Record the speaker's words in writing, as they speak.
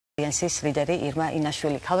ლიდერი ირმა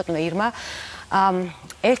ინაშვილი. ქალბატონო ირმა,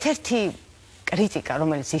 ერთ-ერთი კრიტიკა,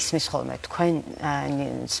 რომელიც ისმის ხოლმე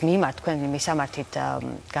თქვენს მიმართ, თქვენი მისამართით,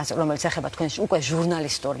 რომელიც ეხება თქვენს უკვე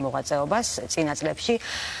ჟურნალისტურ მოღვაწეობას წინა წლებში,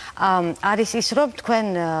 არის ის, რომ თქვენ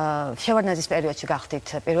შევარდნაძის პერიოდში გახდით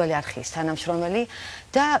პირველი არხის თანამშრომელი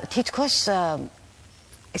და თითქოს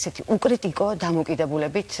ესეთი უკრიტიკო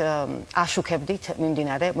დამოკიდებულებით აშუქებდით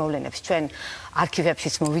მიმდინარე მოვლენებს. ჩვენ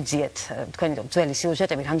არქივებშიც მოვიძიეთ თქვენი ძველი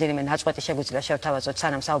სიუჟეტები, რამდენიმე ნაწყვეტი შეგვიძლია შევთავაზოთ,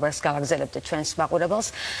 სანამ საუბარს გავაგზავნებთ ჩვენს მაყურებელს.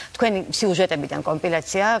 თქვენი სიუჟეტებიდან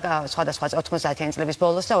კომპილაცია სხვადასხვა 90-იანი წლების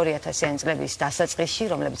ბოლოს და 2000-იანი წლების დასაწყისში,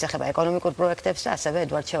 რომლებიც ეხება ეკონომიკურ პროექტებს და ასევე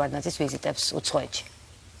ედვარდ შევარდნაძის ვიზიტებს უცხოეთში.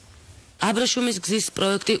 აბრეშუმის გზის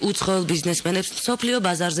პროექტი უცხოელ ბიზნესმენებს მსოფლიო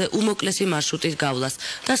ბაზარზე უმოკლესი მარშრუტით გავლას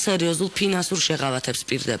და სერიოზულ ფინანსურ შეღავათებს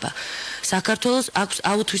პირდება. საქართველოს აქვს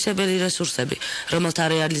აუთვისებელი რესურსები, რომელთა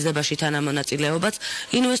რეალიზებაში თანამონაწილეობაც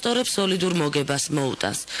ინვესტორებს სოლიდურ მოგებას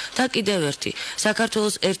მოუტანს. და კიდევ ერთი,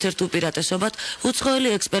 საქართველოს ერთ-ერთ უპირატესობად უცხოელი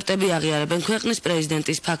ექსპერტები აღიარებენ ქვეყნის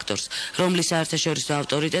პრეზიდენტის ფაქტორს, რომლის საერთაშორისო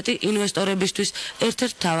ავტორიტეტი ინვესტორებისთვის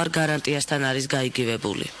ერთ-ერთ მთავარ გარანტიასთან არის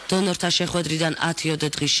გაიგივებული. დონორთა შეხვედრიდან 10-ოდე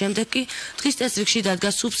დღის შემდეგ კი დღის წესრიგში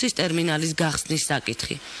დადგა სუფსის ტერმინალის გახსნის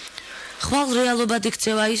საკითხი. ხვალ რეალობად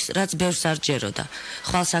იქცევა ის, რაც ბევრს არ ჯეროდა.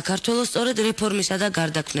 ხვალ საქართველოს სწორედ რეფორმისა და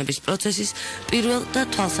გარდაქმნების პროცესის პირველ და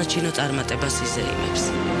თვალსაჩინო წარმატებას იზეიმებს.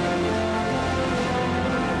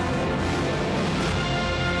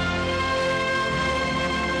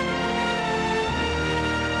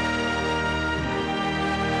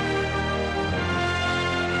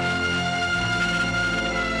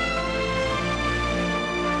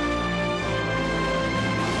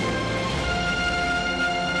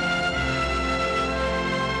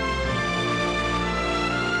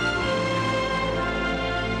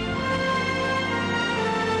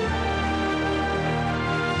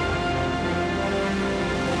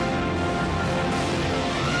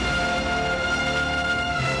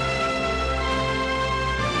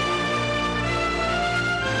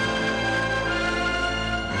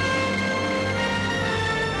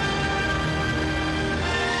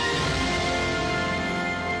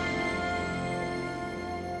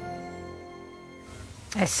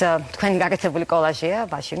 ეს თქვენი გაკეთებული კოლაჟია,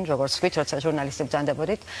 მაშინ როგორც ვთქვით, როცა ჟურნალისტები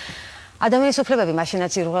ბრძანდებოდით. ადამიანის უფლებები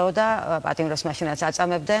მაშინაც ირღვეოდა, პატიმროს მაშინაც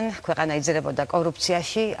აწამებდნენ, ქვეყანა იძრებოდა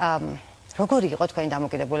კორუფციაში. როგორი იყო თქვენი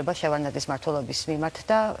დამოკიდებულება შევარდნაძის მმართველობის მიმართ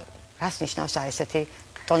და რას ნიშნავს ესეთი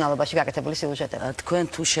ტონალობაში გაკეთებული სიუჟეტები? თქვენ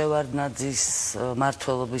თუ შევარდნაძის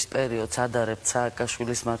მმართველობის პერიოდს ადარებთ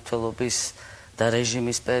სააკაშვილის მმართველობის და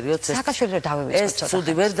რეჟიმის პერიოდს სააკაშვილი რომ დავივიწყებთ ეს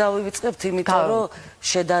ცუდი ვერ დავივიწყებთ, იმიტომ რომ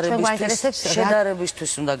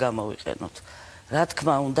შედარებისთვის უნდა გამოვიყენოთ. რა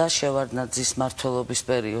თქმა უნდა, შევარდნაძის მმართველობის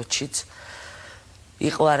პერიოდშიც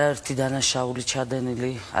იყო არაერთი დანაშაული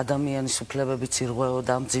ჩადენილი, ადამიანის უფლებებიც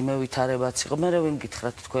ირღვეოდა, მძიმე ვითარებაც იყო. მე ვინ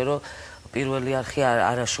გითხრათ თქვენ, რომ პირველი არხი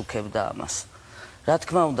არ აშუქებდა ამას. რა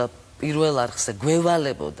თქმა უნდა, პირველ არხზე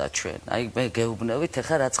გვევალებოდა ჩვენ, აი მე გეუბნევით,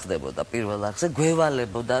 ეხლა რაც ხდებოდა პირველ არხზე,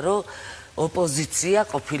 გვევალებოდა, რომ ოპოზიცია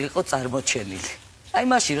ყოფილიყო წარმოჩენილი. აი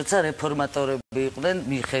მაშინ როცა რეფორმატორები იყვნენ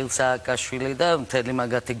მიხეილ სააკაშვილი და მთელი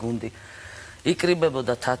მაგათი გუნდი.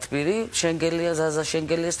 იკრიბებოდა თათბირი, შენგელია ზაზა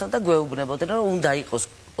შენგელიასთან და გვეუბნებოდნენ, რომ უნდა იყოს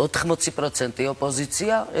 80%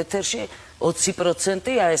 ოპოზიცია ეთერში, 20%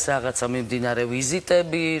 ეს რაღაცა მიმდინარე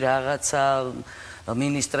ვიზიტები, რაღაცა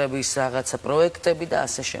მინისტრების რაღაცა პროექტები და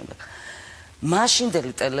ასე შემდეგ.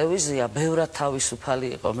 მაშინდელი ტელევიზია ბევრად თავისუფალი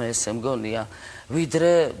იყო, მე ესე მგონია,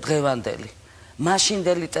 ვიდრე დღევანდელი.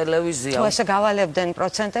 მაშინდელი ტელევიზია თუ ესე გავალებდნენ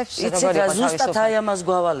პროცენტებს, როგორ იყო ზუსტად აი ამას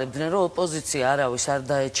გვავალებდნენ, რომ ოპოზიცია არავის არ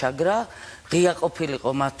დაეჩაგრა, ღია ყოფილიყო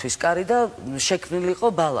მათთვის კარი და შექმნილიყო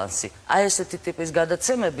ბალანსი. აი ესეთი ტიპის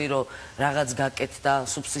გადაცემები, რომ რაღაც გაკეთდა,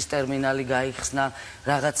 სუფსის ტერმინალი გაიხსნა,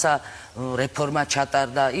 რაღაცა რეფორმა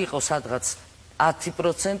ჩატარდა, იყო სადღაც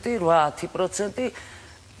 10%, 8-10%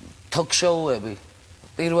 თოქ-შოუები.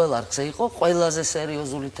 პირველ არხზე იყო ყველაზე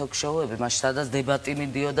სერიოზული თოქ-შოუები, მაშინ სადაც დებატი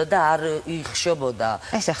მიდიოდა და არ იხშობოდა.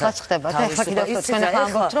 ეს ახლა ხდება და ახლა კიდევ თქვენ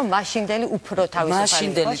ამბობთ, რომ მაშინდელი უფრო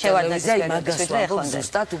თავისუფალი იყო, შევარდნაძის მაგას ვამბობ,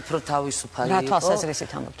 ზუსტად უფრო თავისუფალი იყო. რა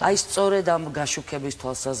თვალსაზრისით ამბობთ? აი სწორედ ამ გაშუქების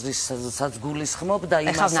თვალსაზრისაც გულისხმობ და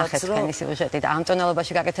იმასაც, რომ ეხლა თქვენი სიუჟეტი და ამ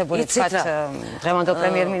ტონალობაში გაკეთებული თქვათ დღევანდელ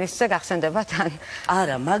პრემიერ-მინისტრზე გახსენდება თან.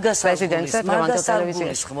 არა, მაგას პრეზიდენტზე დღევანდელ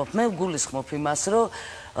ტელევიზიაში. მე ვგულისხმობ იმას, რომ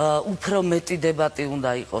უფრო მეტი დებატი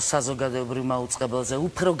უნდა იყოს საზოგადოებრივ მაუწყებელზე,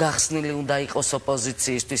 უფრო გახსნილი უნდა იყოს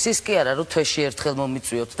ოპოზიციისთვის. ის კი არა, რომ თვეში ერთხელ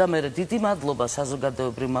მომიწვიოთ და მე დიდი მადლობა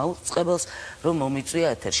საზოგადოებრივ მაუწყებელს, რომ მომიწვია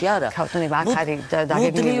ეთერში. არა. ქავთონი ვახარი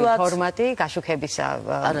დაგებინებული ფორმატი გაშუქებისა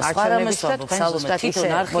არჩევნების და თქვენ ზუსტად ისე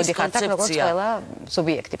მოდიხართ, როგორც ყველა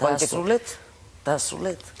სუბიექტი პოლიტიკური.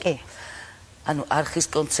 დასრულეთ? კი. ანუ არხის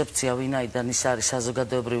კონცეფცია ვინაიდან ის არის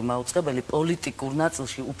საზოგადოებრივი მაუწყებელი, პოლიტიკურ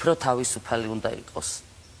ნაწილში უფრო თავისუფალი უნდა იყოს.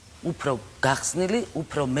 უფრო გახსნილი,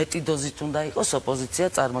 უფრო მეტი დოზით უნდა იყოს ოპოზიცია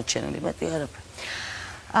წარმოჩენილი, მეტი არაფერი.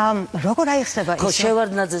 როგორ აიხსნება ის? ხო,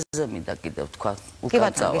 შევარდნაძეზე მინდა კიდევ თქვა,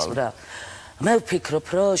 უკან წავალ რა. მე ვფიქრობ,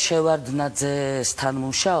 რომ შევარდნაძესთან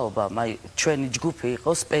მუშაობა, ჩვენი ჯგუფი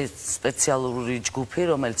იყო სპეციალური ჯგუფი,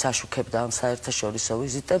 რომელიც აშუქებდა ამ საერთაშორისო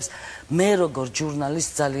ვიზიტებს, მე როგორ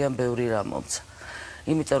ჟურნალისტ ძალიან ბევრი რამ მომცა.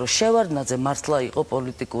 იმიტომ რომ შევარდნაძე მართლა იყო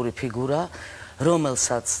პოლიტიკური ფიგურა,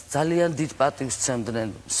 რომელსაც ძალიან დიდ პატივს სცემდნენ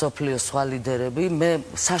სოფლიოს სხვა ლიდერები. მე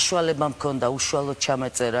საშუალება მქონდა უშუალოდ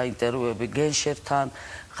ჩამეწერა ინტერვიუები გენშერთან,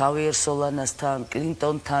 ხავიერ სოლანასთან,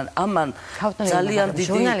 კლინტონთან. ამან ძალიან დიდი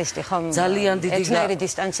ჟურნალისტი ხომ ძალიან დიდი ერთნაირი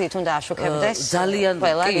დისტანციით უნდა აშუქებდეს. ძალიან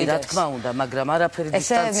კი, რა თქმა უნდა, მაგრამ არაფერი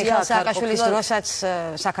დისტანცია. ესე მიხეილ სააკაშვილის დროსაც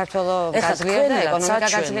საქართველოს გაძლიერდა, ეკონომიკა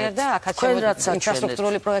გაძლიერდა, აქაც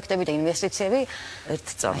ინფრასტრუქტურული პროექტები და ინვესტიციები.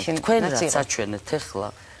 ერთი წამი თქვენ რაც საჩვენეთ ახლა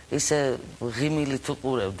ისე ღიმილით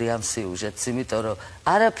უყურებდი ამ სიუჟეტს, იმიტომ რომ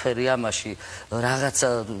არაფერი ამაში რაღაცა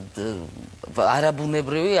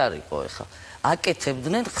არაბუნებრივი არ იყო ახლა.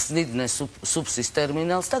 აკეთებდნენ, ხსნიდნენ სუფსის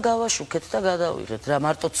ტერმინალს და გავაშუქეთ და გადავიღეთ. რა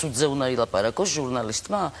მარტო ცუდზე უნდა ილაპარაკოს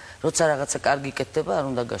ჟურნალისტმა, როცა რაღაცა კარგი კეთდება, არ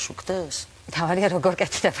უნდა გაშუქდეს? თავარია როგორ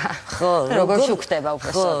კეთდება? ხო, როგორ შუქდება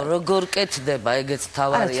უბრალოდ? ხო, როგორ კეთდება, ეგეც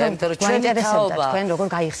თავარია, იმიტომ რომ ჩვენი თაობა. თქვენ როგორ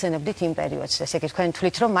გაიხსენებდით იმ პერიოდს? ესე იგი თქვენ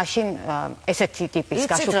თვლით რომ მაშინ ესეთი ტიპის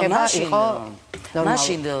გაშუქება იყო ნორმალური?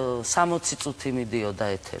 მაშინ 60 წუთი მიდიოდა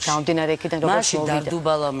ეთერში. გამომდინარე იქიდან როგორ მაშინ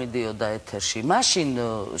დარდუბალა მიდიოდა ეთერში. მაშინ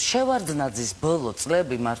შევარდნაძის ბოლო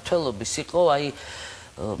წლები მმართველობის იყო აი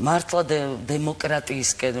მართლა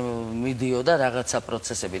დემოკრატიისკენ მიდიოდა რაღაცა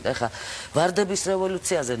პროცესები და ეხლა ვარდების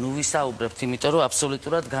რევოლუციაზე ნუ ვისაუბრებთ, იმიტომ რომ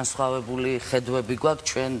აბსოლუტურად განსხვავებული ხედვები გვაქვს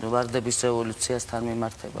ჩვენ ვარდების რევოლუციასთან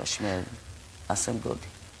მიმართებაში, მე ასე მგონი.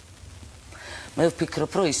 მე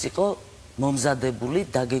ვფიქრობ, რომ ის იყო მომზადებული,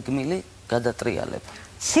 დაგეგმილი გადატრიალება.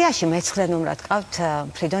 სიაში მეცხრე ნომრად ყავთ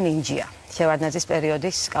ფრიდონ ინჯია, შევარდნაძის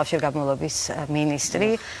პერიოდის კავშირგაბმულობის მინისტრი,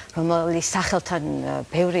 რომლის სახელთან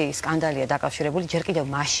ბევრი სკანდალია დაკავშირებული, ჯერ კიდევ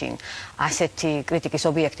მაშინ ასეთი კრიტიკის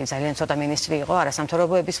ობიექტი ძალიან ცოტა მინისტრი იყო,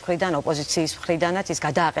 არასამთავრობოების მხრიდან, ოპოზიციის მხრიდანაც, ის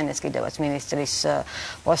გადააყენეს კიდევაც მინისტრის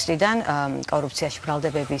პოსტიდან კორუფციაში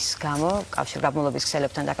ბრალდებების გამო, კავშირგაბმულობის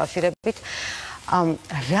ქსელებთან დაკავშირებით.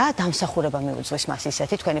 რა დამსახურება მიუძღვის მას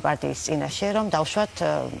ისეთი თქვენი პარტიის წინაშე, რომ დავშვათ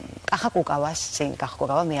კახა კუკავას წინ, კახა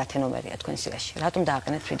კუკავა მე-10 ნომერია თქვენ სიაში. რატომ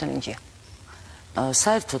დააყენეთ ფრიდონ ინჯია?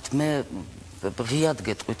 საერთოდ მე ღიად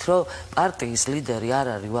გეტყვით, რომ პარტიის ლიდერი არ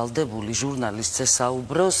არის ვალდებული ჟურნალისტს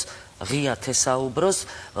ესაუბროს, ღიად ესაუბროს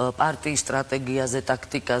პარტიის სტრატეგიაზე,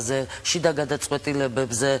 ტაქტიკაზე, შიდა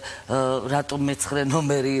გადაწყვეტილებებზე, რატომ მე-9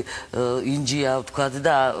 ნომერი ინჯია ვთქვათ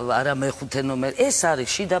და არა მე-5 ნომერი. ეს არის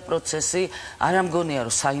შიდა პროცესი, არ მგონია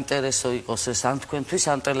რომ საინტერესო იყოს ეს ან თქვენთვის,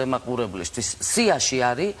 ან ტელემაყურებლისთვის. სიაში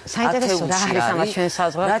არის, საინტერესო რა არის ამას ჩვენ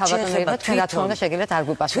საზღვარგარეთ თავადანებად, თქვენ რა თქმა უნდა შეგიძლიათ არ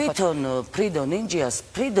გვიპასუხოთ. თვითონ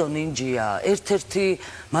ფრიდონ ინჯია ერთ-ერთი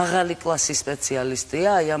მაღალი კლასის სპეციალისტია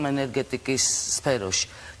აი ამ ენერგეტიკის სფეროში.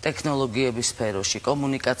 ტექნოლოგიების სფეროში,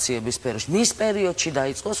 კომუნიკაციების სფეროში. მის პერიოდში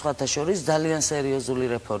დაიწყო სხვათა შორის ძალიან სერიოზული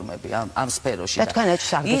რეფორმები ამ სფეროში. და თქვენ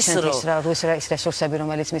ეჭვსაგდით ის რესურსები,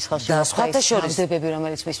 რომელიც მის ხელში იყო, სხვათა შორის ბრალდებები,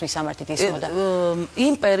 რომელიც მის მისამართით ისმოდა.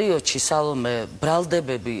 იმ პერიოდში სალომე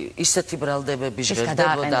ბრალდებები, ისეთი ბრალდებები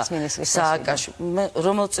ჟღერდებოდა სააკაშვილმა,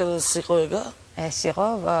 რომელ წელს იყო ეგა? ეს იყო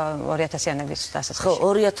 2000-იანების დასაწყისში. ხო,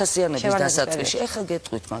 2000-იანების დასაწყისში. ეხლა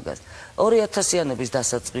გეტყვით მაგას. 2000-იანების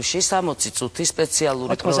დასაწყისში 60 წუთი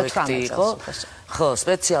სპეციალური პროექტი იყო. ხო,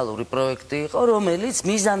 სპეციალური პროექტი იყო, რომელიც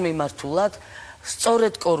მიზანმიმართულად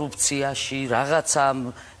სწორედ კორუფციაში რაღაცა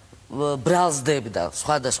ბრალსდებდა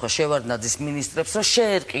სხვადასხვა შევარდნაძის მინისტრებს, რომ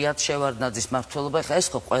შეერყიათ შევარდნაძის მმართველობა. ეხლა ეს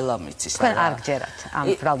ხო ყველა მიცის. თქვენ არ გჯერათ ამ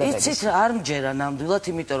ბრალდებებს? იცით, არ მჯერა ნამდვილად,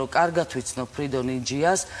 იმიტომ რომ კარგად ვიცნობ ფრიდონ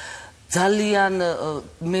ინჯიას. ძალიან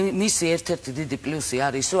მისი ერთ-ერთი დიდი პლუსი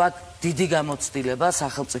არის, რომ აქ დიდი გამოცდილება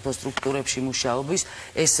სახელმწიფო სტრუქტურებში მუშაობის,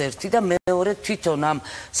 ეს ერთი და მეორე თვითონ ამ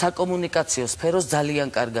საკომუნიკაციო სფეროს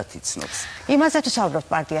ძალიან კარგად იცნობს. იმაზე თუ საუბრობთ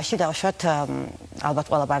პარტიაში, დავუშვათ, ალბათ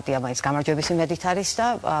ყველა პარტია მაინც გამარჯვების იმედით არის და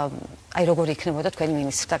აი როგორ იქნებოდა თქვენი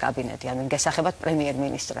მინისტრთა კაბინეტი, ანუ გესახებათ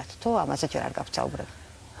პრემიერ-მინისტრად, თუ ამაზე ჯერ არ გაქვთ საუბრები?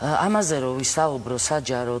 ამაზე რომ ვისაუბრო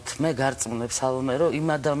საჯაროდ, მე გარწმუნებ სალომე, რომ იმ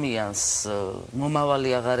ადამიანს მომავალი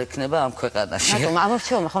აღარ ექნება ამ ქვეყანაში. რატომ?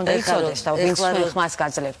 ამორჩეულმა ხომ და იცოდეს და ვინც ხმას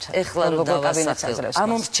გაძლევთ. ეხლა რომ დავასახელებ,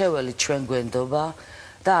 ამომრჩეველი ჩვენ გვენდობა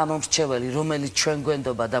და ამომრჩეველი, რომელიც ჩვენ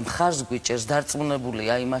გვენდობა და მხარს გვიჭერს,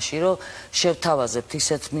 დარწმუნებულია იმაში, რომ შევთავაზებთ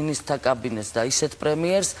ისეთ მინისტრთა კაბინეტს და ისეთ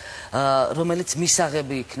პრემიერს, რომელიც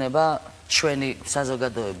მისაღები იქნება ჩვენი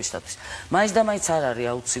საზოგადოებისთვის. მაინც და მაინც არ არის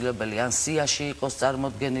აუცილებელი ან სიაში იყოს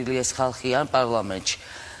წარმოდგენილი ეს ხალხი ან პარლამენტში.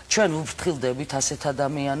 ჩვენ ვუფრთხილდებით ასეთ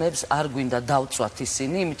ადამიანებს, არ გვინდა დავწვათ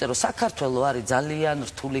ისინი, იმიტომ რომ საქართველო არის ძალიან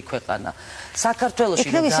რთული ქვეყანა. საქართველოში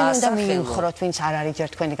და ისინი უნდა მიიღხროთ, ვინც არ არის ჯერ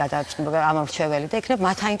თქვენი ამორჩეველი და იქნებ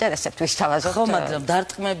მათ აინტერესებთ ვისთავაზოთ. ხო, მაგრამ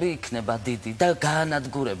დარტყმები იქნება დიდი და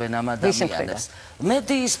გაანადგურებენ ამ ადამიანებს.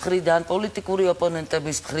 მედიის მხრიდან, პოლიტიკური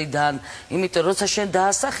ოპონენტების მხრიდან, იმიტომ როცა შენ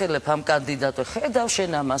დაასახელებ ამ კანდიდატს, ხედავ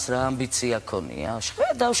შენ ამას რა ამბიცია ქონია.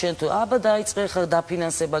 ხედავ შენ თუ აბა დაიწყე ხა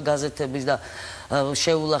დაფინანსება გაზეთების და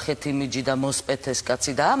შეულახეთ იმიჯი და მოსპეთეს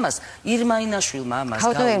კაცი და ამას ირმა ინაშვილმა ამას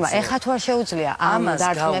გაუძლია. ეხლა თუ არ შეუძლია ამ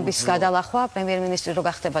დარტყმების გადალახვა, პრემიერ-მინისტრი რო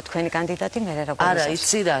გახდება თქვენი კანდიდატი, მე რა გქონდა? არა,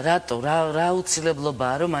 იცი რა, რატო? რა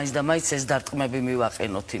უცილებლობაა რომ მაინც და მაინც ეს დარტყმები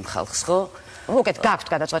მივაყენოთ იმ ხალხს, ხო? უკეთ გაქვთ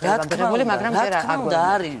გადაწყვეტილება მიღებული, მაგრამ ჯერ არ გვინდა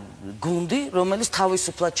არის გუნდი, რომელიც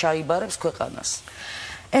თავისუფლად ჩაიბარებს ქვეყანას.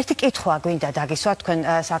 ერთი კითხვა გვინდა დაგისვა თქვენ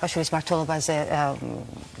სააკაშვილის მმართველობაზე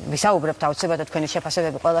ვისაუბრებთ აუცილებლად თქვენი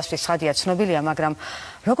შეფასებები ყველასთვის ცხადია ცნობილია, მაგრამ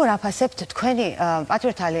როგორ აფასებთ თქვენი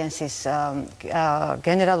პატრიოტ ალიანსის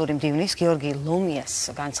გენერალური მდივნის გიორგი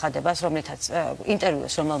ლომიას განცხადებას,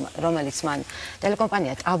 ინტერვიუს, რომელიც მან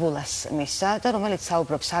ტელეკომპანია ტაბულას მისცა და რომელიც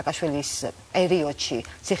საუბრობს სააკაშვილის პერიოდში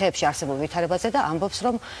ციხეებში არსებულ ვითარებაზე და ამბობს,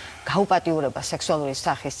 რომ გაუპატიურება სექსუალური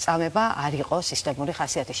სახის წამება არ იყო სისტემური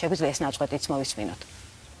ხასიათის. შეგვიძლია ეს ნაწყვეტიც მოვისმინოთ?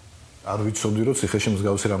 არ ვიცოდი რომ ციხეში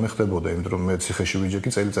მსგავსი რამე ხდებოდა, იმიტომ რომ მე ციხეში ვიჯექი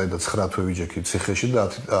წელიწადი და 9 თვე ვიჯექი ციხეში და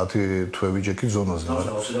 10 თვე ვიჯექი ზონაზე.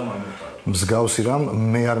 მსგავსი რამ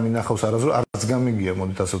მე არ მინახავს არასდროს, არც გამიგია,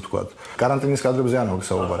 მოდით ასე ვთქვათ. კარანტინის კადრებზე არ მაქვს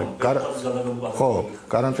საუბარი. ხო,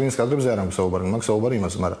 კარანტინის კადრებზე არ მაქვს საუბარი, მაქვს საუბარი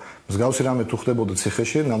იმას, მაგრამ მსგავსი რამე თუ ხდებოდა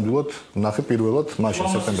ციხეში, ნამდვილად ნახე პირველად მაშინ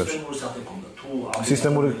სექტემბერში.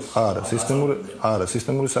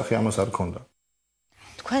 სისტემური სახე ამას არ ქონდა.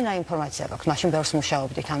 თქვენ რა ინფორმაცია გაქვთ? მაშინ ბევრს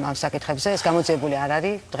მუშაობდით ამ საკითხებზე, ეს გამოძიებული არ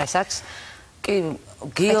არის დღესაც? კი,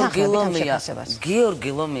 გიორგი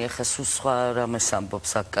ლომია ხა სულ სხვა რამეს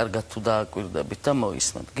ამბობს, აქ კარგად თუ დააკვირდებით და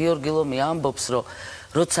მოისმენთ. გიორგი ლომია ამბობს, რომ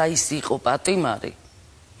როცა ის იყო პატიმარი,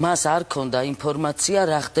 მას არ ქონდა ინფორმაცია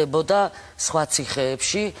რა ხდებოდა სხვა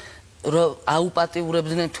ციხეებში, რომ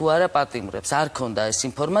აუპატიურებდნენ თუ არა პატიმრებს. არ ქონდა ეს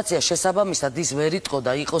ინფორმაცია, შესაბამისად ის ვერ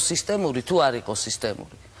იტყოდა იყო სისტემური თუ არ იყო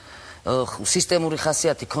სისტემური. სისტემური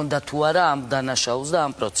ხასიათი ქონდა თუ არა ამ დანაშაულს და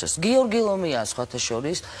ამ პროცესს. გიორგი ლომია სხვათა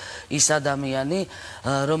შორის ის ადამიანი,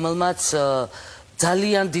 რომელმაც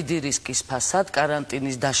ძალიან დიდი რისკის ფასად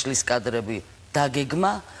კარანტინის დაშლის კადრები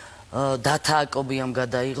დაგეგმა, დათააკობიამ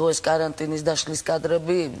გადაიღო ეს კარანტინის დაშლის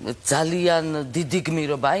კადრები, ძალიან დიდი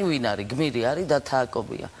გმირობა, აი ვინ არის, გმირი არის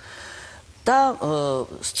დათააკობია. და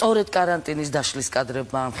სწორედ კარანტინის დაშლის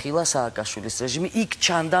კადრებმა ამხილა სააკაშვილის რეჟიმი, იქ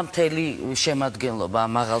ჩანდა მთელი შემადგენლობა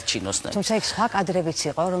მაღალ ჩინოსნები. თუმცა იქ სხვა კადრებიც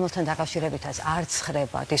იყო, რომელთან დაკავშირებითაც არც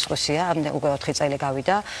ხრება დისკუსია, უკვე 4 წელი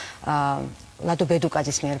გავიდა ლადო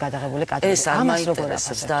ბედუკაძის მიერ გადაღებული კადრები. ეს არ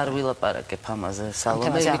მაინტერესებს და არ ვილაპარაკებ ამაზე,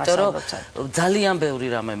 სალომე, იმიტომ რომ ძალიან ბევრი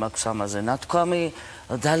რამე მაქვს ამაზე ნათქვამი,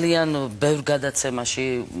 ძალიან ბევრ გადაცემაში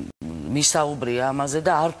მისაუბრია ამაზე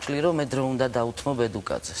და არ ვთვლი რომ მე დრო უნდა დაუთმო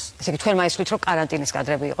ბედუკაძეს. ესე იგი თქვენ მაისვით რომ კარანტინის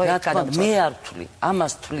კადრები იყო იქ გადამწყვეტი. მე არ ვთვლი,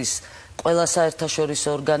 ამას თვლის ყველა საერთაშორისო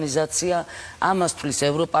ორგანიზაცია, ამას თვლის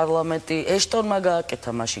ევროპარლამენტი, ეშტონმა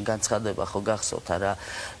გააკეთა მაშინ განცხადება, ხო გახსოვთ არა?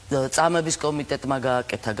 წამების კომიტეტმა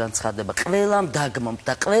გააკეთა განცხადება, ყველამ დაგმომთ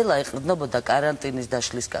და ყველა ეყრდნობოდა კარანტინის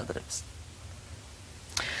დაშლის კადრებს.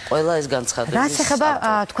 ყველა ეს განცხადების. რაც ეხება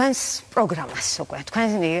თქვენს პროგრამას უკვე.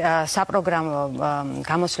 თქვენი საპროგრამო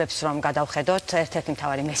გამოსვლებს რომ გადავხედოთ, ერთ-ერთი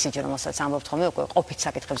მთავარი მესიჯი, რომელსაც ამბობთ ხოლმე, უკვე ყოფით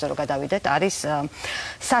საკითხებზე რომ გადავიდეთ, არის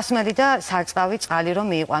სასმელი და სარწყავი წყალი რომ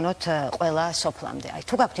მიიყვანოთ ყველა სოფლამდე. აი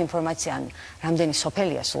თუ გაქვთ ინფორმაცია, რამდენი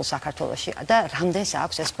სოფელია სულ საქართველოში და რამდენს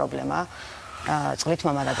აქვს ეს პრობლემა წყლით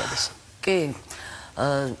მომარაგების? კი.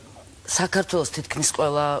 საქართველოს თითქმის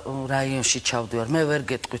ყველა რაიონში ჩავდივარ. მე ვერ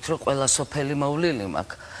გეტყვით, რომ ყველა სოფელი მოვლილი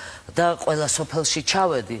მაქვს. და ყველა სოფელში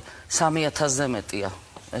ჩავედი 3000-ზე მეტია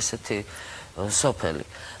ესეთი სოფელი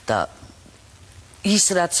და ის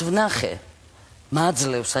რაც ვნახე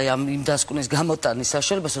მაძლევს აი ამ იმ დასკვნის გამოტანის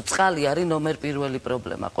საშუალებას, რომ წყალი არის ნომერ პირველი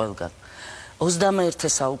პრობლემა ყველგან. 21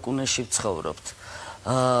 საუკუნეში ვცხოვრობთ.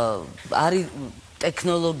 არის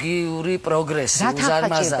ტექნოლოგიური პროგრესი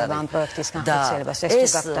უზარმაზარი. ამ პროექტის განხორციელებას ეს თუ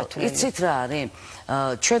გაგდათვლილი. იცით რა არის?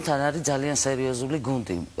 ჩვენთან არის ძალიან სერიოზული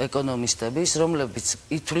გუნდი ეკონომისტების, რომლებიც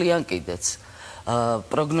ითვლიან კიდეც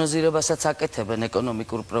პროგნოზირებასაც აკეთებენ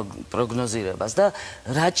ეკონომიკურ პროგნოზირებას და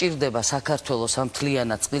რა ჭირდება საქართველოს ამ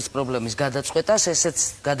მთლიანად წყლის პრობლემის გადაწყვეტას, ესეც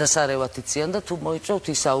გადასარევად იციან და თუ მოიწევთ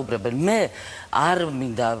ისაუბრებენ. მე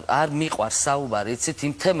არ მიყვარს საუბარი, იცით,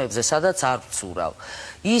 იმ თემებზე, სადაც არ ვცურავ.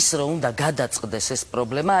 ის რომ უნდა გადაწყდეს ეს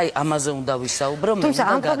პრობლემა, აი ამაზე უნდა ვისაუბრო, მე თუმცა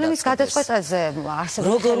ამ პრობლემის გადაწყვეტაზე არსებობს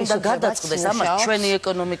როგორ უნდა გადაწყდეს ამას ჩვენი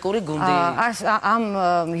ეკონომიკური გუნდი. ამ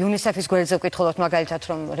UNICEF-ის გვერდზე ვკითხულობთ მაგალითად,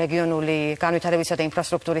 რომ რეგიონული განვითარებისა და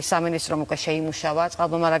ინფრასტრუქტურის სამინისტრომ უკვე შეიმუშავა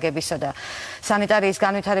წყალმომარაგებისა და სანიტარიის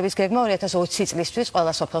განვითარების გეგმა 2020 წლისთვის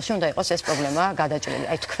ყველა სოფელში უნდა იყოს ეს პრობლემა გადაჭრილი.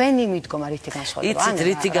 აი თქვენი მიდგომა რითი განსხვავდება? იცით,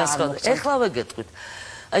 რითი განსხვავდება? ეხლავე გეტყვით.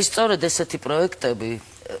 აი სწორედ ესეთი პროექტები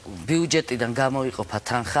ბიუჯეტიდან გამოიყოფა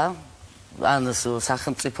თანხა, ან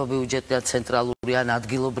სახელმწიფო ბიუჯეტიდან, ცენტრალური ან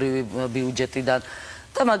ადგილობრივი ბიუჯეტიდან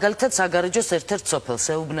და მაგალითად საგარეჯოს ერთ-ერთ სოფელს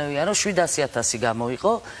ეუბნევიან, რომ 700.000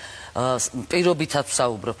 გამოიყო, პირობითად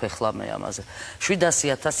ვსაუბრობ ეხლა მე ამაზე.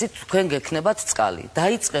 700.000 თქვენ გექნებათ წყალი.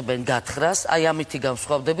 დაიწყებენ გათხრას, აი ამითი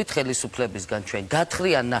განსხვავდებით ხელისუფლებისგან ჩვენ.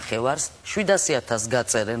 გათხრიან ნახევარს, 700.000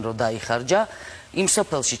 გაწერენ, რომ დაიხარჯა, იმ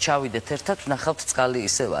სოფელში ჩავიდეთ ერთად, ვნახავთ წყალი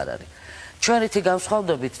ისევ არ არის. ჩვენ რითი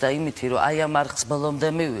განსხვავდებით და იმითი, რომ აი ამ არხს ბოლომდე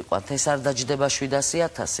მივიყვანთ, ეს არ დაჯდება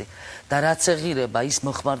 700.000 და რაც ეღირება, ის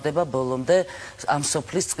მოხმარდება ბოლომდე ამ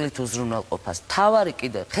სოფლის წყლით უზრუნველყოფას. თავარი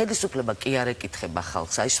კიდე, ხელისუფლება კი არ ეკითხება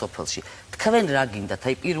ხალხს აი სოფელში. თქვენ რა გინდათ,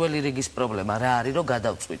 აი პირველი რიგის პრობლემა რა არის, რომ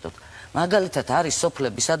გადავწყვიტოთ. მაგალითად არის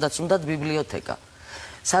სოფლები, სადაც უნდათ ბიბლიოთეკა,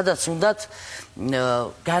 სადაც უნდათ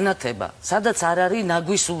განათება, სადაც არ არის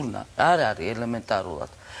ნაგვის ურნა, არ არის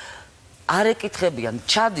ელემენტარულად. არ ეკითხებიან,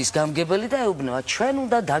 ჩადის გამგებელი და ეუბნება, ჩვენ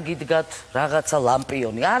უნდა დაგიდგათ რაღაცა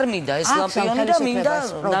ლამპიონი. არ მინდა ეს ლამპიონი და მინდა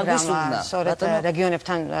ნაგვის ურნა. სწორედ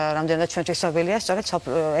რეგიონებთან რამდენად ჩვენ თვისობელია, სწორედ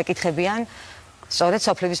ეკითხებიან, სწორედ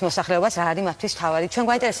სოფლების მოსახლეობას რა არის მათთვის თავარი. ჩვენ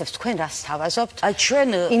გვაინტერესებს თქვენ რას თავაზობთ? აი ჩვენ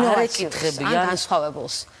არ ეკითხებიან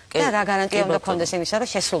განსხვავებულს. და რა გარანტია უნდა გქონდეს იმისა, რომ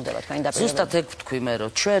შესრულდება თქვენი დაპირებები? ზუსტად ეგ ვთქვი მე,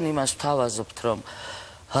 რომ ჩვენ იმას ვთავაზობთ, რომ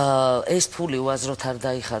ეს ფული უაზროდ არ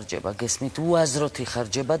დაიხარჯება, გესმით, უაზროდ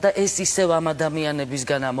იხარჯება და ეს ისევ ამ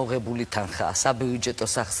ადამიანებისგან ამოღებული თანხაა, საბიუჯეტო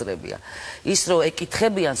სახსრებია. ის რომ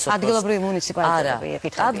ეკითხებიან სოფელს ადგილობრივი მუნიციპალიტეტები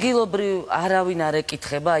ეკითხებიან. ადგილობრივ არავინ არ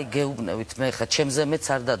ეკითხება, აი გეუბნევით, მე ხა ჩემზე მეც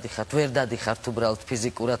არ დადიხართ, ვერ დადიხართ უბრალოდ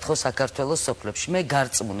ფიზიკურად ხო საქართველოს სოფლებში, მე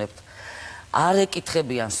გარწმუნებთ. არ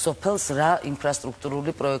ეკითხებიან სოფელს რა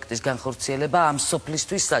ინფრასტრუქტურული პროექტის განხორციელება ამ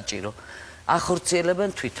სოფლისთვის საჭირო.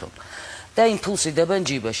 ახორციელებენ თვითონ. და იმპულსი დებენ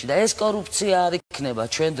ჯიბეში და ეს კორუფცია არ იქნება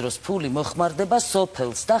ჩვენ დროს ფული მოხმარდება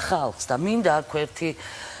სოფელს და ხალხს და მინდა აქ ერთი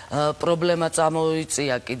პრობლემა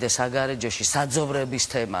წამოიწია კიდე საგარეჯოში საძოვრების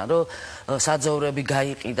თემა, რომ საძოვრები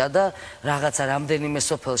გაიყიდა და რაღაცა რამდენიმე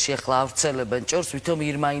სოფელში ახლა ავრცელებენ ჭორს, ვითომ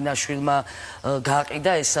ირმა ინაშვილმა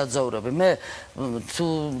გაყიდა ეს საძოვრები. მე თუ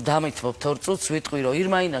დამითმობთ 2 წუთს ვიტყვი, რომ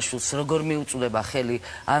ირმა ინაშვილს როგორ მიუწვდება ხელი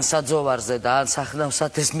ან საძოვარზე და ან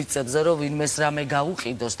სახნავსათეს მიწებზე, რომ ვინმეს რამე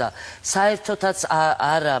გაუყიდოს და საერთოდაც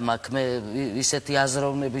არა მაქვს მე ისეთი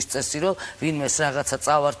აზროვნების წესი, რომ ვინმეს რაღაცა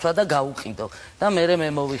წავართვა და გაუყიდო და მე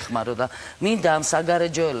მოვიხმარო და მინდა ამ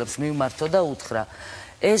საგარეჯოელებს მივმართო და უთხრა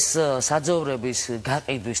ეს საძოვრების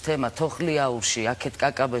გაყიდვის თემა თოხლიაურში, აქეთ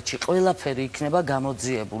კაკაბეთში ყველაფერი იქნება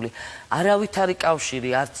გამოძიებული. არავითარი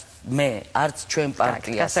კავშირი არც მე, არც ჩვენ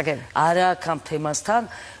პარტიას არ აქვს ამ თემასთან.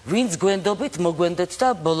 ვინც გვენდობით, მოგვენდეთ და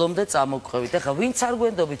ბოლომდე წამოგყვევით. ეხლა ვინც არ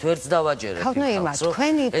გვენდობით, ვერც დავაჯერეთ. ხავნა ირმა,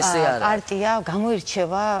 თქვენი პარტია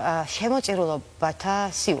გამოირჩევა შემოწირულობათა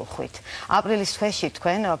სიუხვით. აპრილის თვეში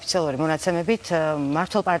თქვენ ოფიციალური მონაცემებით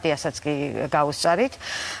მართლ პარტიასაც კი გაუსწარით.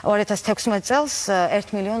 2016 წელს 1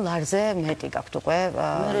 მილიონ ლარზე მეტი გაქვთ უკვე.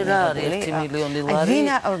 რა არის 1 მილიონი ლარი?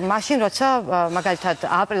 მაშინ როცა მაგალითად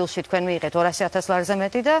აპრილში თქვენ მიიღეთ 200.000 ლარზე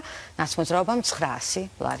მეტი და ნაცმოძრაობამ 900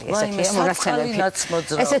 ლარი. ესეთია მონაცემები.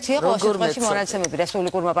 ესეთი იყო შემთხვევაში მონაცემები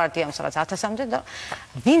რესპუბლიკურმა პარტიამ რაღაც 1000-მდე და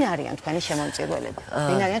ვინ არიან თქვენი შემომწირულები?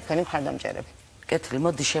 ვინ არიან თქვენი მხარდამჭერები? კეთილი,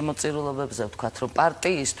 მოდი შემოწირულობებზე ვთქვათ, რომ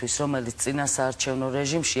პარტიისთვის, რომელიც წინასაარჩევნო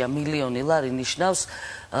რეჟიმშია, მილიონი ლარი ნიშნავს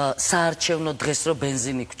საარჩევნო დღეს რომ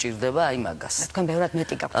ბენზინი გვჭირდება, აი მაგას. თქვენ ბევრად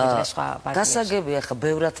მეტი გაქვთ ვიდრე სხვა პარტიებს. გასაგებია, ახლა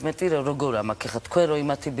ბევრად მეტი როგორ ამაქვს, ახლა თქვენ რომ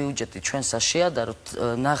იმათი ბიუჯეტი ჩვენსა შეადაროთ,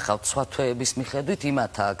 ნახავთ სხვა თვეების მიხედვით,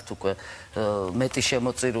 იმათა აქვთ უკვე მეტი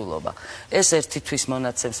შემოწირულობა. ეს ერთი თვის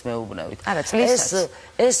მონაცემს მეუბნევით. არა, წლისას.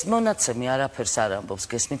 ეს მონაცემი არაფერს არ ამბობს,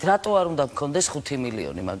 გესმით, რატო არ უნდა მქონდეს 5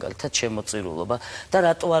 მილიონი მაგალითად შემოწირულობა და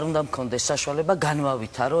რატო არ უნდა მქონდეს საშუალება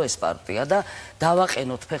განვავითარო ეს პარტია და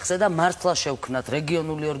დავაყენოთ ფეხზე და მართლა შევქნათ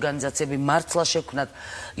რეგიონული ორგანიზაციები, მართლა შევქნათ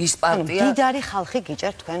ის პარტია. დიდარი ხალხი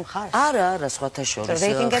გიჭერთ თქვენ მხარს? არა, სხვათა შორის.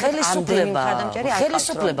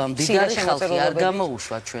 ხელისუფლებამ დიდარი ხალხი არ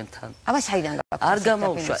გამოუშვა ჩვენთან. აბა საიდან გაქვთ? არ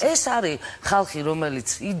გამოუშვა. ეს არის ხალხი, რომელიც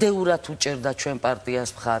იდეურად უჭერდა ჩვენ პარტიას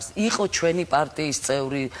მხარს, იყო ჩვენი პარტიის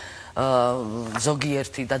წევრი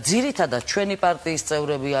ზოგიერთი და ძირითადად ჩვენი პარტიის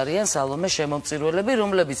წევრები არიან სალომე შემომწირულები,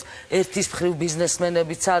 რომლებიც ერთის მხრივ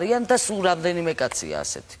ბიზნესმენებიც არიან და სულ რამდენიმე კაცია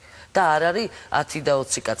ასეთი. და არ არის 10 და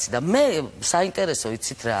 20 კაცი და მე საინტერესო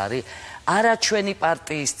იცით რა არის არა ჩვენი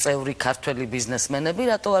პარტიის წევრი ქართველი ბიზნესმენები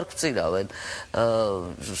რატო არ გვწირავენ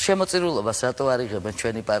შემოწირულობას რატო არ იღებენ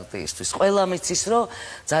ჩვენი პარტიისთვის ყველა მიცის რომ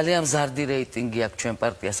ძალიან მზარდი რეიტინგი აქვს ჩვენ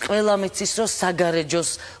პარტიას ყველა მიცის რომ საგარეჯოს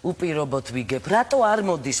უპირობოდ ვიგებ რატო არ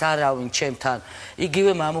მოდის არავინ ჩემთან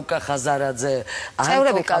იგივე მამუკა ხაზარაძე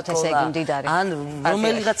ან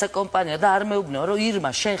რომელიღაცა კომპანია და არ მეუბნეო რომ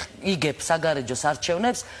ირმა შენ იგებ საგარეჯოს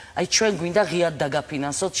არჩევნებს აი ჩვენ გვინდა ღიად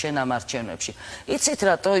დაგაფინანსოთ შენ ამ არჩევნებში იცით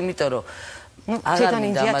რატო იმიტომ რომ არ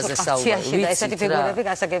მინდა ამაზე საუბარი ესეთი ფიგურები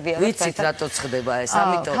გასაგებია ვიცით რატო ხდება ეს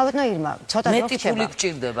ამიტომ თავადნა ირმა ცოტა მეტი ფული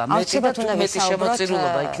გჭირდება მეტი და თუ მეტი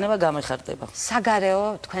შემოწირულობა იქნება გამეხარდება საგარეო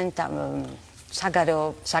თქვენ საგარეო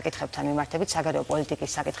საკითხებთან მიმართებით საგარეო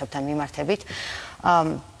პოლიტიკის საკითხებთან მიმართებით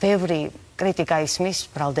ბევრი კრიტიკა ისმის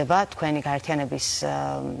ბრალდება თქვენი გაერთიანების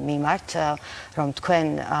მიმართ რომ თქვენ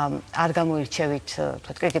არ გამოირჩევით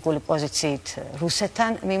თქვათ კრიტიკული პოზიციით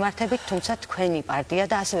რუსეთთან მიმართებით თუმცა თქვენი პარტია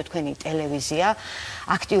და ასევე თქვენი ტელევიზია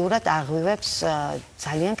აქტიურად აღვივებს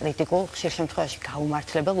ძალიან კრიტიკულ ხშირ შემთხვევაში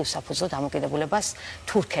გაუმართლებელ უსაფუძვლო დამოკიდებულებას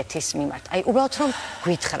თურქეთის მიმართ აი უბრალოდ რომ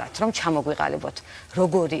გვითხრათ რომ ჩამოგვიყალიბოთ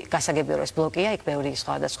როგორი გასაგებია რომ ეს ბლოკია იქ ბევრი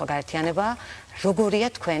სხვადასხვა გაერთიანებაა როგორია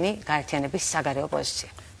თქვენი გაერთიანების საგარეო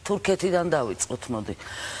პოზიცია თურქეთიდან დავიწყოთ მოდი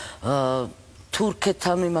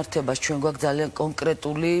თურქეთთან მიმართებას ჩვენ გვაქვს ძალიან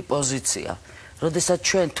კონკრეტული პოზიცია როდესაც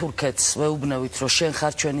ჩვენ თურქეთს ვეუბნევით რომ შენ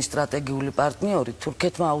ხარ ჩვენი სტრატეგიული პარტნიორი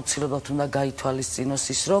თურქეთმა აუცილებლად უნდა გაითვალისწინოს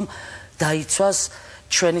ის რომ დაიცვას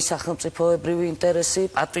ჩვენი სახელმწიფოებრივი ინტერესი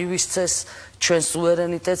პატივისცეს ჩვენ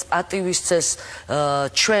სუვერენიტეტს პატივისცეს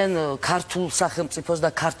ჩვენ ქართულ სახელმწიფოს და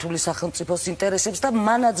ქართული სახელმწიფოს ინტერესებს და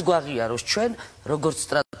მანაც გვაღიაროს ჩვენ როგორც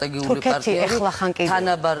სტრატეგიული პარტნიორი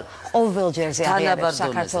თანაბარ ყოველჯერზე აღიარებს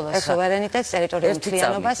საქართველოს სუვერენიტეტს ტერიტორიულ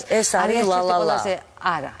მთლიანობას ეს არის ლალალა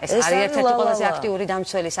არა ეს არის ერთ-ერთი ყველაზე აქტიური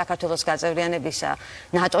დამცველი საქართველოს გაწევრიანებისა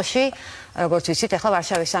ნატოში როგორც ვიცით ახლა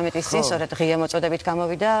ვარშავის სამიტის წინ სწორედ ღია მოწოდებით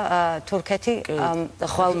გამოვიდა თურქეთი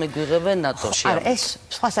ხვალ მიგვიღებენ ნატოში არა ეს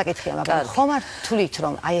სხვა საკითხია მაგრამ ხომ არ თვლით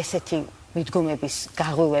რომ აი ესეთი მიდგომების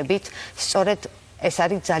გაღვივებით სწორედ ეს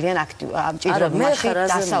არის ძალიან აქტიურობაში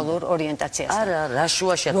დასავლურ ორიენტაციასთან. არა, რა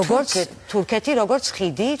შუაშია თურქეთი როგორც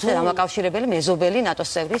ხიდი დამაკავშირებელი მეზობელი ნატოს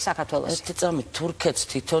წევრი საქართველოს. ერთი წამით თურქეთს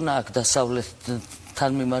თვითონ აქვს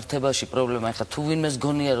დასავლეთთან მიმართებაში პრობლემა. ეხლა თუ ვინმეს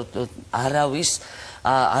გონია რომ არავის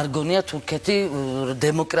არ გონია თურქეთი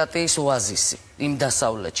დემოკრატიის ოაზისი იმ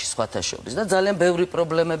დასავლეთში სხვათა შორის და ძალიან ბევრი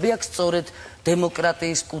პრობლემები აქვს სწორედ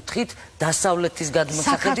დემოკრატიის კუთხით დასავლეთის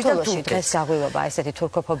გადმოსახედით და თურქეთში დღეს გაღვივება ესეთი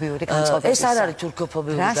თურქოფობიური განწყობები. ეს არ არის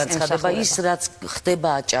თურქოფობიური განწყობა, ის რაც ხდება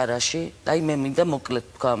აჭარაში, აი მე მინდა მოკლედ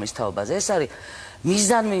თქვა ამის თაობაზე. ეს არის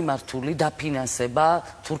მიზანმიმართული დაფინანსება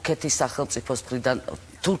თურქეთის სახელმწიფოს მხრიდან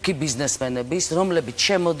თურქი ბიზნესმენების, რომლებიც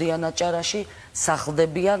შემოდიან აჭარაში,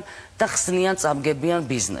 სახლდებიან და ხსნიან წამგებიან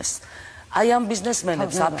ბიზნესს. აი ამ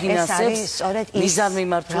ბიზნესმენებს აფინანსებს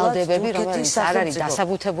მიზანმიმართულად თურქეთის არ არის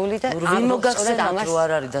დასაბუთებული და ვინ მოგახსენებთ რომ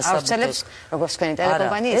არ არის დასაბუთებული როგორც თქვენი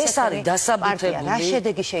ტელეკომპანია ეს არის დასაბუთებული რა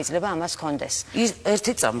შედეგი შეიძლება ამას ჰქონდეს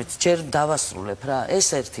ერთი წამით ჯერ დავასრულებ რა ეს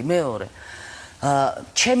ერთი მეორე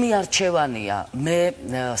ჩემი არჩევანია მე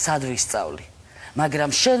სად ვისწავლი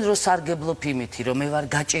მაგრამ შენ რო სარგებლობ იმითი რომ მე ვარ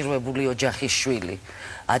გაჭირვებული ოჯახის შვილი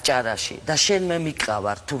აჭარაში და შენ მე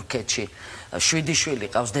მიყავარ თურქეთში 7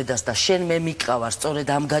 შვილი ყავს დედას და შენ მე მიყავარ სწორედ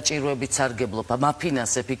ამ გაჭირვებით სარგებლობ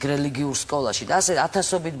მაფინანსებ იქ რელიგიურ სკოლაში და ასე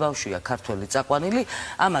ათასობით ბავშვია ქართველი წაყვანილი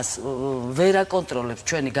ამას ვერ აკონტროლებს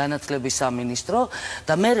ჩვენი განათლების სამინისტრო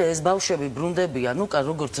და მე ეს ბავშვები ბრუნდებიან უკან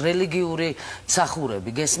როგორც რელიგიური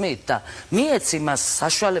მსახურები გესმით და მიეცი მას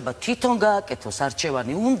საშუალება თვითონ გააკეთოს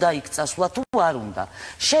არჩევანი უნდა იქ წასვლა თუ არ უნდა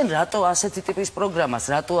შენ რატო ასეთი ტიპის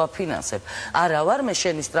პროგრამას რატო აფინანსებ არა ვარ მე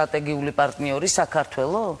შენი სტრატეგიული პარტნიორი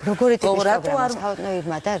საქართველო როგორი ტიპის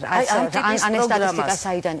ირმა და ან სტატისტიკა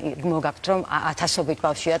საიდან მოგაქვთ რომ ათასობით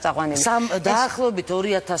ბავშვია წაყვანილი დაახლოებით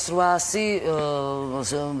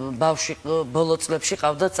 2800 ბავშვი ბოლო წლებში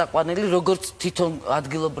ყავდა წაყვანილი როგორც თვითონ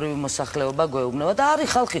ადგილობრივი მოსახლეობა გვეუბნება და არის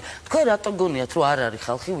ხალხი თქვენ რატო გონიათ რომ არ არის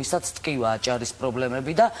ხალხი ვისაც ტკივა აჭარის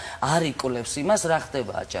პრობლემები და არ იკვლევს იმას რა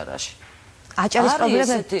ხდება აჭარაში აჭარის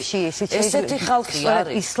პრობლემებში ესეთი ხალხი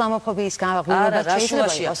არის ისლამოფობიის გაღვივება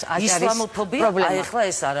შეიძლება იყოს ისლამოფობია აი ახლა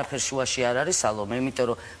ეს არაფერ შუაში არ არის სალომე იმიტომ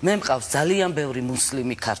რომ მე მყავს ძალიან ბევრი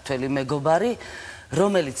მუსლიმი ქართველი მეგობარი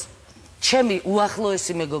რომელიც ჩემი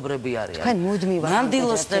უახლოესი მეგობრები არიან თქვენ მუდმივად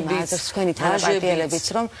მანდილოსნების თქვენი თანაპარტიელებიც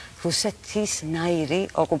რომ რუსეთის ნაირი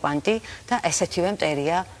ოკუპანტი და ესეთივე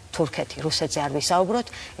მტერია თურქეთი რუსეთზე არ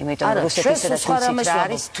ვისაუბროთ იმიტომ რომ რუსეთის სადაც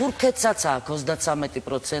არის თურქეთსაც აქვს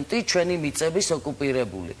 33% ჩვენი მიწების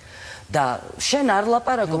ოკუპირებული და შენ არ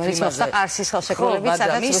ლაპარაკობ იმაზე. ყარსის ხელშეკრულებით,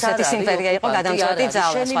 სადაც რუსეთის იმპერია იყო გადამწყვეტი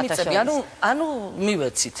ძალა სხვათა. ანუ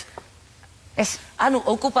მივეცით. ეს ანუ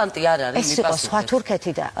ოკუპანტი არ არის ეს იყო სხვა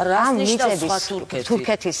თურქეთი და ამ მიწების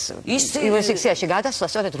თურქეთის იურისდიქციაში გადასვლა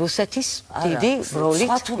სწორედ რუსეთის დიდი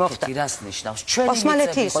როლით მოხდა. რას ნიშნავს? ჩვენი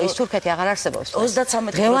ოსმალეთი იყო, ის თურქეთი აღარ არსებობს.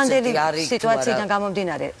 33% არის სიტუაციიდან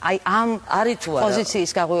გამომდინარე, აი ამ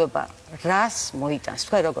პოზიციის გაღვივება რას მოიტანს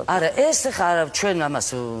თქვენ როგორ? არა, ეს ხარ ჩვენ ამას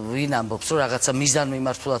ვინ ამბობს, რომ რაღაცა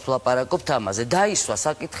მიზანმიმართულად ვლაპარაკობთ ამაზე. დაისვა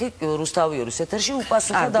საკითხი რუსთავიორის ეთერში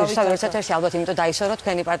უპასუხა დავით. რუსთავიორის ეთერში ალბათ იმიტომ დაისვა, რომ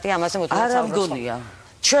თქვენი პარტია ამაზე მოწმობს. არა მგონია.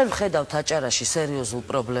 ჩვენ ვხედავთ აჭარაში სერიოზულ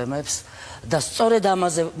პრობლემებს და სწორედ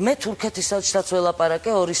ამაზე მე თურქეთის ელჩსაც ველაპარაკე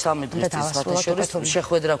 2-3 დღის წინ სხვათაშორის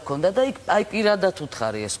შეხვედრა გქონდა და იქ აი პირადად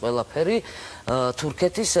უთხარი ეს ყველაფერი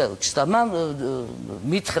თურქეთის ელჩს და მან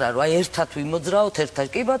მითხრა რომ აი ერთად ვიმოძრაოთ ერთად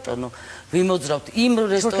კი ბატონო ვიმოძრავთ იმ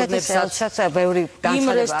რესტორნებსაც ბევრი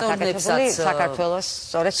განცხადება აკეთებული საქართველოს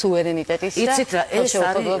სწორედ სუვერენიტეტის და იცით რა ეს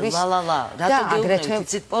არის ლალალა რატო გეუბნებით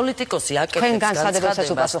იცით პოლიტიკოსი აკეთებს თქვენ განცხადებებსაც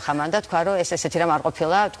უპასუხა მან და თქვა რომ ეს ესეთი რამ არ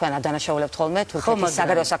ყოფილა თქვენ არ დანაშაულებთ ხოლმე თურქეთის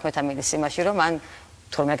საგარეო საქმეთა მინისტრის იმაში რომ მან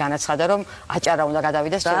თურმე განაცხადა რომ აჭარა უნდა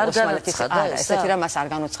გადავიდეს ოსმალეთის ესეთი რამ მას არ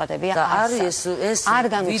განუცხადებია და არის ეს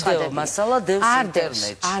ვიდეო მასალა დევს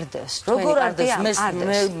ინტერნეტში არ დევს როგორ არ დევს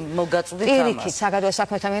მე მოგაწვდით ამას პირიქით საგარეო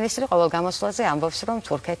საქმეთა მინისტრი ყოველ გამოსვლაზე ამბობს რომ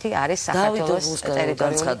თურქეთი არის საქართველოს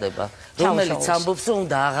ტერიტორიული რომელიც ამბობს რომ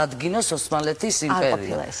უნდა აღადგინოს ოსმალეთის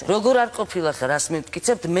იმპერია როგორ არ ყოფილა ხა რას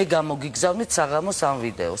მემტკიცებთ მე გამოგიგზავნით საღამოს ამ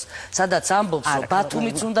ვიდეოს სადაც ამბობს რომ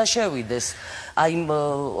ბათუმიც უნდა შევიდეს აი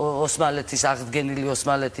ოსმალეთის აღდგენილი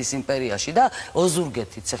ოსმალეთის იმპერიაში და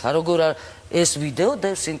ოზურგეთიც ხა როგორ ეს ვიდეო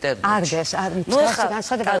დევს ინტერნეტში. არ დევს, არ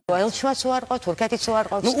განცხადება ელჩმაც უარყო, თურქეთიც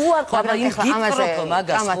უარყო. ნუ უარყო, მაგრამ იმ გიკროფო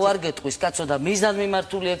მაგას უარ გეტყვის, კაცო და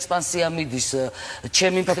მიზანმიმართული ექსპანსია მიდის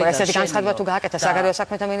ჩემი მხრიდან. ესეთი განცხადება თუ გააკეთა საგარეო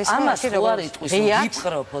საქმეთა მინისტრმა, ამას უარ იტყვის,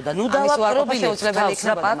 გიკროფო და ნუ დავაპრობინეთ თავს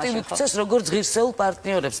რა პატივი გქცეს როგორც ღირსეულ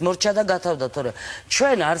პარტნიორებს, მორჩა და გათავდა, თორე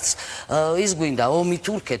ჩვენ არც ის გვინდა ომი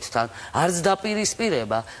თურქეთთან, არც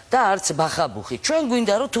დაპირისპირება და არც ბახაბუხი. ჩვენ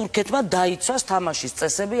გვინდა რომ თურქეთმა დაიცვას თამაშის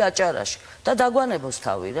წესები აჭარაში. და დაგვანებოს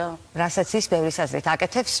თავი რა. რასაც ის ბევრი საზრით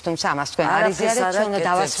აკეთებს, თუმცა ამას თქვენ არ იზიარებთ, ჩვენ უნდა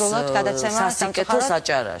დავასრულოთ გადაცემა სასიკეთოს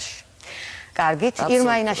აჭარაში. კარგით,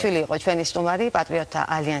 ირმა ინაშვილი იყო ჩვენი სტუმარი, პატრიოტთა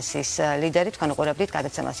ალიანსის ლიდერი, თქვენ უყურებდით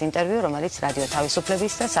გადაცემას ინტერვიუ, რომელიც რადიო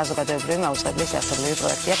თავისუფლების და საზოგადოებრივი მაუწყებლის ერთობლივი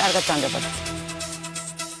პროექტია. კარგად განდებოდეთ.